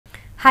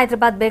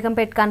Hyderabad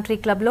Begumpet country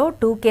club లో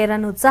 2K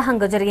run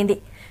ఉత్సాహంగా జరిగింది.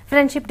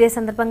 ఫ్రెండ్షిప్ డే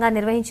సందర్భంగా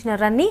నిర్వహించిన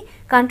రన్ ని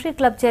country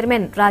club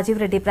chairman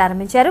Rajiv Reddy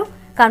ప్రారంభించారు.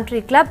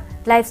 Country club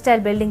life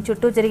style building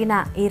చుట్టూ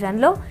జరిగిన ఈ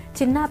రన్ లో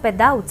చిన్న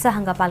పెద్ద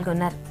ఉత్సాహంగా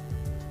పాల్గొన్నారు.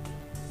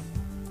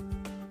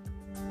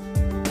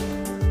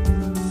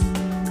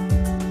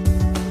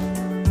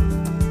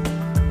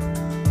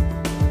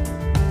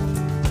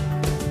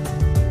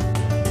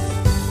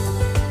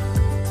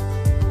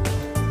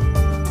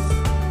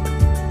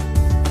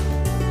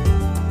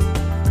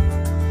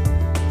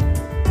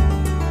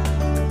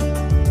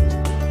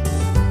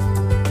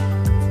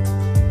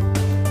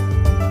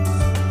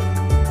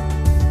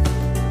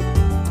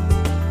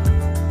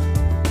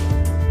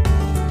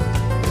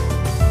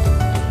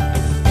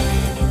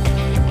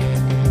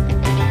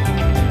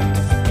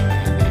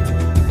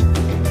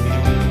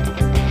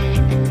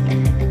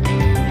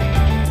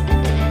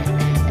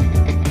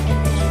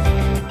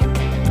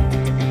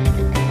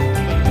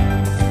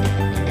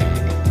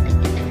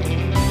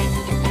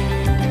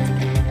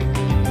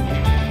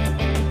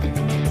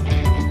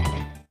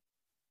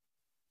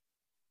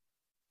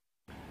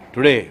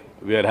 Today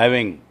we are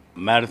having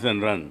marathon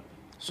run.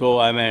 So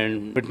I mean,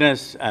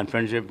 fitness and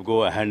friendship go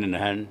hand in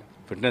hand.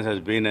 Fitness has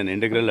been an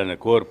integral and a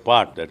core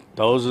part that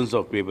thousands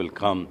of people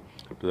come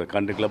to the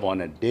country club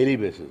on a daily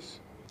basis.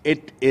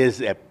 It is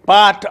a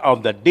part of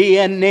the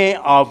DNA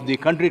of the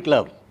country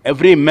club.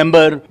 Every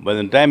member, by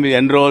the time he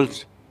enrolls,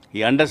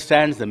 he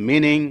understands the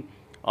meaning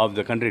of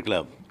the country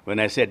club. When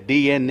I say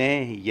DNA,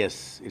 yes,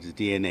 it is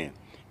DNA.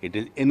 It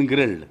is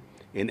ingrained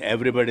in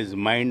everybody's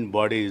mind,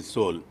 body,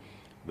 soul.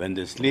 When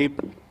they sleep,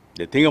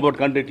 they think about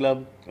country club.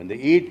 When they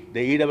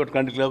eat about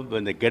country club.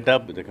 When they get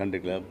up with the country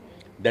club,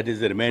 that is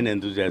their main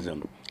enthusiasm.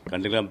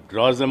 Country club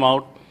draws them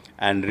out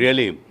and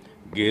really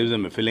gives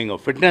them a feeling of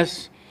fitness.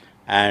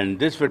 And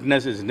this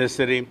fitness is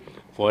necessary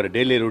for a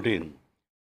daily routine.